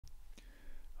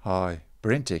Hi,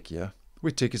 BrenTech here, where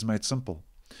tech is made simple.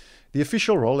 The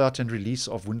official rollout and release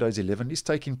of Windows 11 is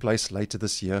taking place later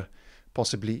this year,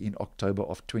 possibly in October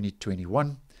of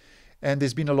 2021. And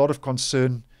there's been a lot of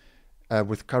concern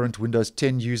with current Windows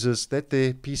 10 users that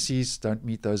their PCs don't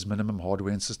meet those minimum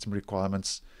hardware and system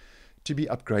requirements to be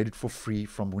upgraded for free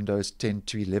from Windows 10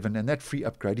 to 11. And that free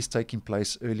upgrade is taking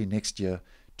place early next year,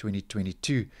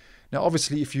 2022. Now,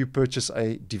 obviously, if you purchase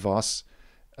a device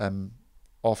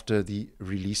after the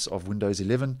release of Windows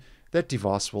 11, that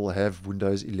device will have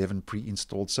Windows 11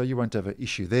 pre-installed, so you won't have an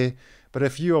issue there. But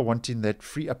if you are wanting that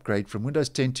free upgrade from Windows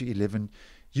 10 to 11,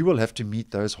 you will have to meet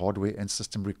those hardware and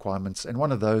system requirements, and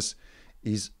one of those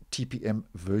is TPM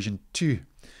version 2.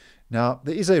 Now,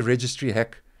 there is a registry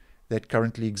hack that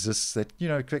currently exists that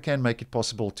can make it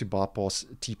possible to bypass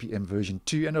TPM version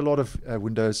 2, and a lot of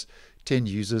Windows 10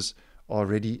 users are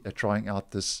already trying out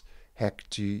this hack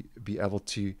to be able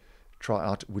to try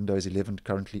out Windows 11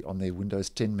 currently on their Windows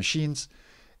 10 machines.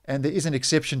 And there is an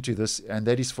exception to this, and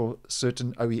that is for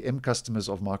certain OEM customers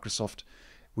of Microsoft,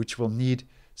 which will need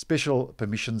special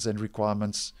permissions and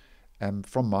requirements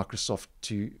from Microsoft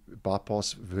to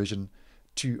bypass version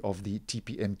 2 of the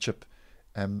TPM chip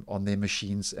on their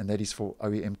machines, and that is for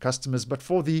OEM customers. But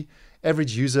for the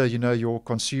average user, your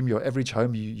average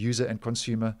home user and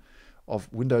consumer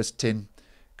of Windows 10,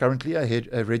 currently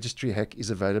a registry hack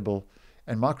is available.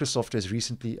 And Microsoft has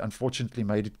recently, unfortunately,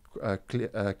 made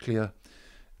it clear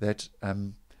that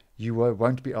you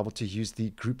won't be able to use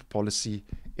the group policy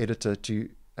editor to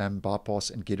bypass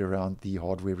and get around the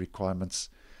hardware requirements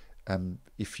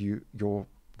if your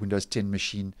Windows 10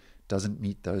 machine doesn't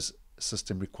meet those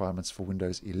system requirements for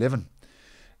Windows 11.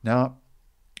 Now,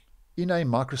 in a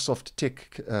Microsoft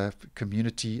Tech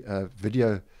community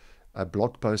video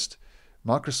blog post,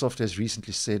 Microsoft has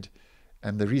recently said,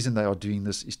 and the reason they are doing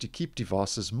this is to keep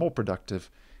devices more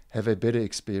productive, have a better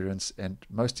experience, and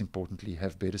most importantly,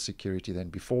 have better security than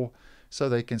before, so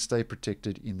they can stay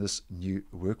protected in this new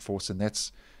workforce. And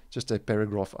that's just a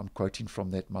paragraph I'm quoting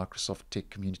from that Microsoft Tech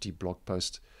Community blog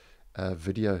post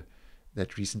video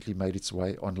that recently made its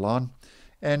way online.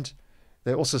 And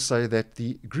they also say that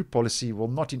the group policy will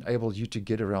not enable you to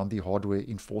get around the hardware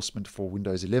enforcement for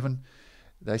Windows 11.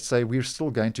 They say we're still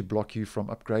going to block you from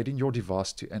upgrading your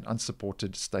device to an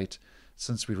unsupported state,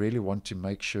 since we really want to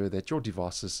make sure that your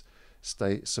devices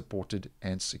stay supported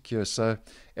and secure. So,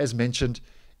 as mentioned,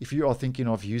 if you are thinking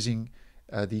of using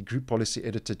the group policy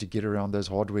editor to get around those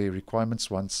hardware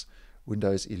requirements once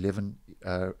Windows 11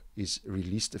 is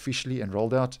released officially and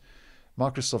rolled out,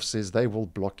 Microsoft says they will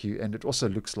block you, and it also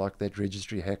looks like that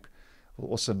registry hack will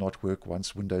also not work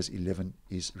once Windows 11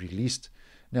 is released.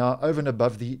 Now, over and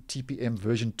above the TPM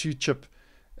version 2 chip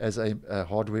as a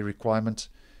hardware requirement,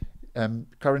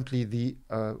 currently the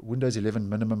Windows 11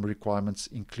 minimum requirements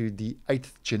include the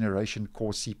 8th generation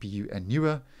core CPU and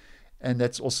newer, and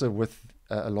that's also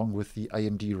along with the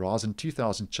AMD Ryzen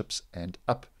 2000 chips and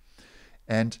up.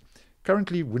 And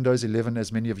currently Windows 11,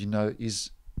 as many of you know,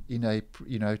 is in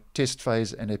a test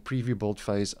phase and a preview build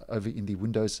phase over in the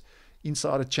Windows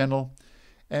Insider channel,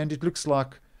 and it looks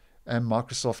like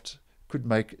Microsoft could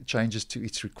make changes to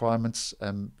its requirements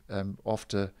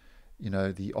after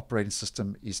the operating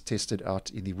system is tested out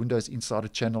in the Windows Insider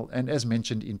channel. And as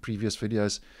mentioned in previous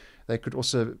videos, they could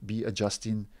also be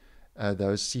adjusting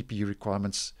those CPU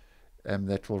requirements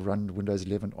that will run Windows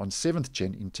 11 on 7th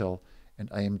gen Intel and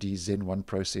AMD Zen 1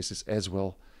 processors as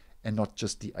well, and not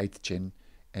just the 8th gen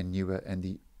and newer and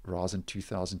the Ryzen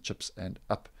 2000 chips and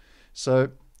up. So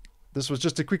this was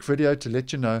just a quick video to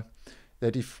let you know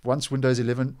that if once Windows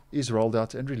 11 is rolled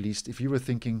out and released, if you were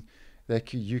thinking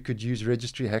that you could use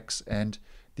registry hacks and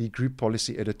the group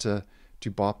policy editor to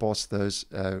bypass those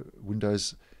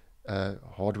Windows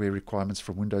hardware requirements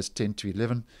from Windows 10 to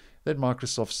 11, that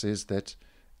Microsoft says that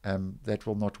that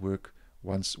will not work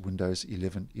once Windows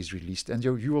 11 is released, and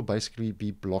you will basically be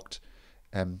blocked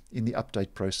in the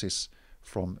update process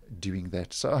from doing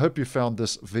that. So I hope you found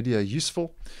this video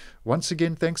useful. Once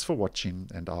again, thanks for watching,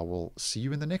 and I will see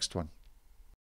you in the next one.